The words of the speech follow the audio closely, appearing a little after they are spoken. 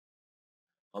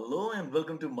Hello and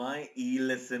welcome to my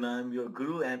e-lesson. I'm your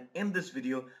guru and in this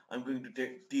video I'm going to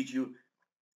teach you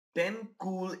 10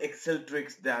 cool Excel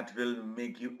tricks that will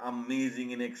make you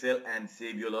amazing in Excel and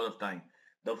save you a lot of time.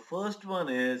 The first one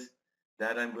is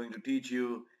that I'm going to teach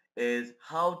you is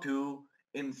how to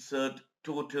insert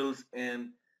totals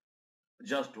in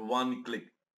just one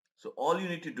click. So all you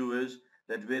need to do is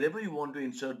that wherever you want to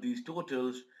insert these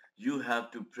totals, you have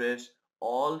to press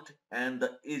Alt and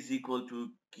the is equal to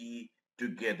key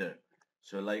together.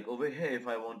 So like over here, if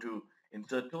I want to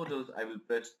insert totals, I will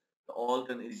press the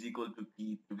Alt and is equal to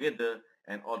key together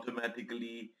and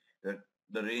automatically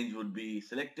the range would be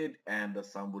selected and the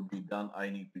sum would be done. I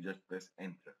need to just press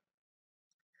enter.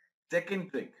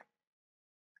 Second trick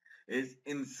is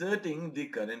inserting the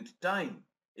current time.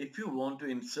 If you want to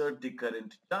insert the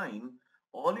current time,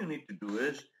 all you need to do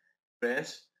is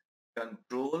press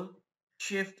Control,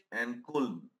 Shift and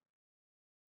colon.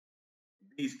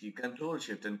 These key Control,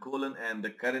 Shift and colon and the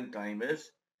current time is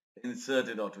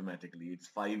inserted automatically. It's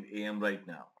 5 a.m. right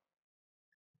now.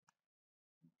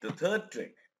 The third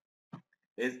trick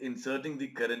is inserting the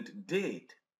current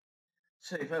date.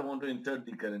 So if I want to insert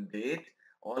the current date,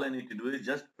 all I need to do is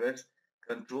just press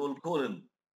Control colon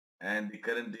and the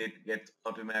current date gets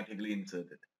automatically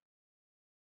inserted.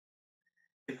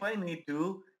 If I need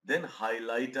to then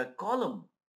highlight a column,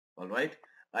 all right,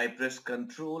 I press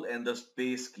Control and the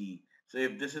space key. So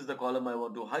if this is the column I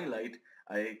want to highlight,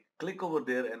 I click over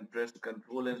there and press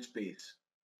Control and space.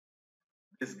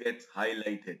 This gets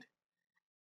highlighted.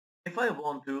 If I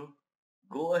want to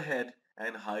go ahead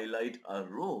and highlight a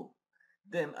row,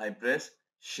 then I press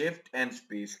Shift and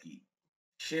space key.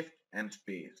 Shift and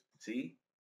space. See,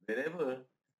 wherever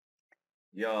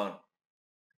your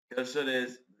cursor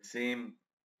is, the same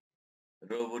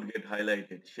row would get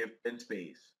highlighted. Shift and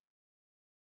space.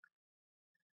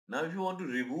 Now if you want to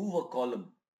remove a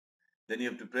column, then you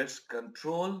have to press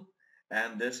Control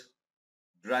and this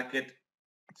bracket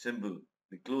symbol,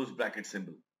 the close bracket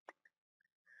symbol.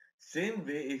 Same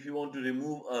way, if you want to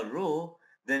remove a row,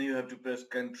 then you have to press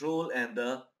Control and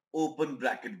the open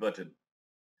bracket button.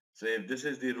 So if this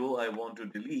is the row I want to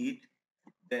delete,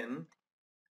 then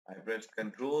I press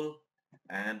Control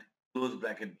and close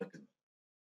bracket button.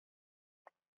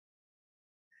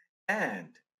 And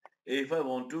if I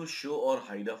want to show or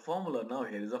hide a formula, now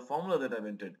here is a formula that I've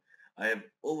entered. I have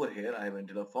over here, I have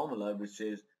entered a formula which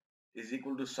says is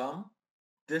equal to sum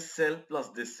this cell plus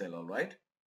this cell, all right?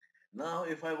 Now,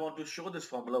 if I want to show this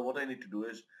formula, what I need to do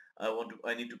is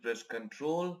I need to press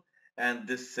Control and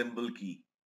this symbol key.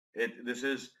 This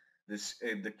is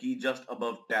the key just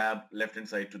above tab left hand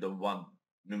side to the 1,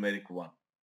 numeric 1.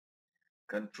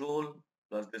 Control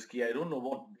plus this key. I don't know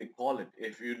what they call it.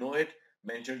 If you know it,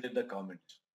 mention it in the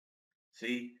comments.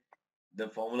 See, the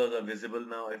formulas are visible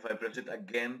now. If I press it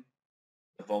again,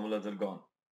 the formulas are gone.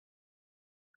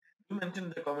 Do mention in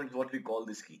the comments what we call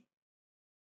this key.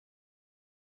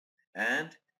 And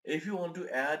if you want to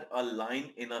add a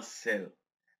line in a cell,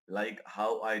 like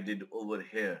how I did over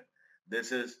here,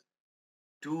 this is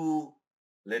two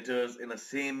letters in a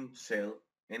same cell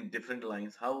in different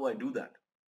lines. How do I do that?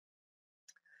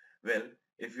 Well,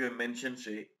 if you have mentioned,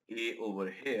 say, A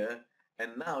over here,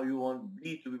 and now you want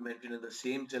B to be mentioned in the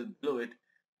same cell below it,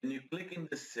 then you click in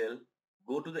this cell,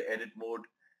 go to the edit mode,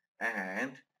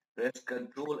 and press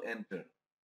Control Enter.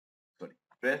 Sorry,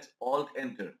 press Alt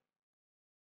Enter,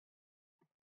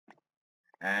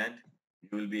 and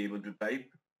you will be able to type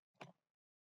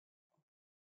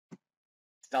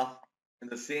stuff in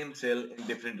the same cell in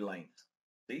different lines.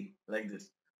 See, like this.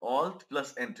 Alt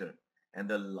plus Enter. And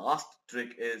the last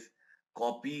trick is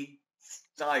copy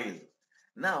style.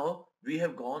 Now we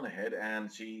have gone ahead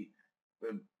and she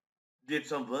did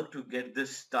some work to get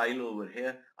this style over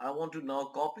here. I want to now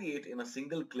copy it in a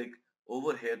single click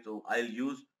over here. So I'll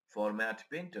use Format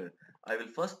Painter. I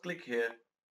will first click here,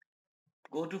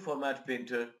 go to Format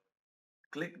Painter,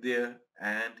 click there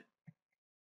and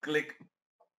click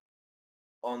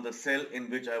on the cell in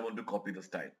which I want to copy the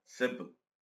style. Simple.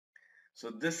 So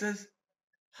this is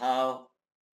how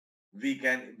we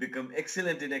can become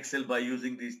excellent in Excel by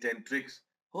using these 10 tricks.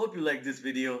 Hope you like this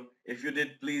video. If you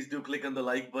did, please do click on the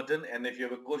like button. And if you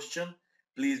have a question,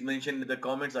 please mention in the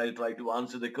comments. I'll try to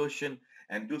answer the question,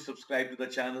 and do subscribe to the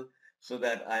channel so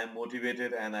that I am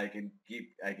motivated and I can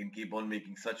keep on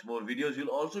making such more videos. You'll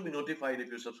also be notified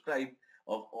if you subscribe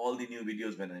of all the new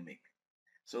videos when I make.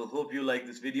 So hope you like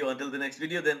this video. Until the next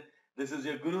video then, this is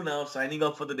your guru now signing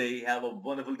off for the day. Have a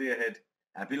wonderful day ahead.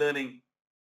 Happy learning.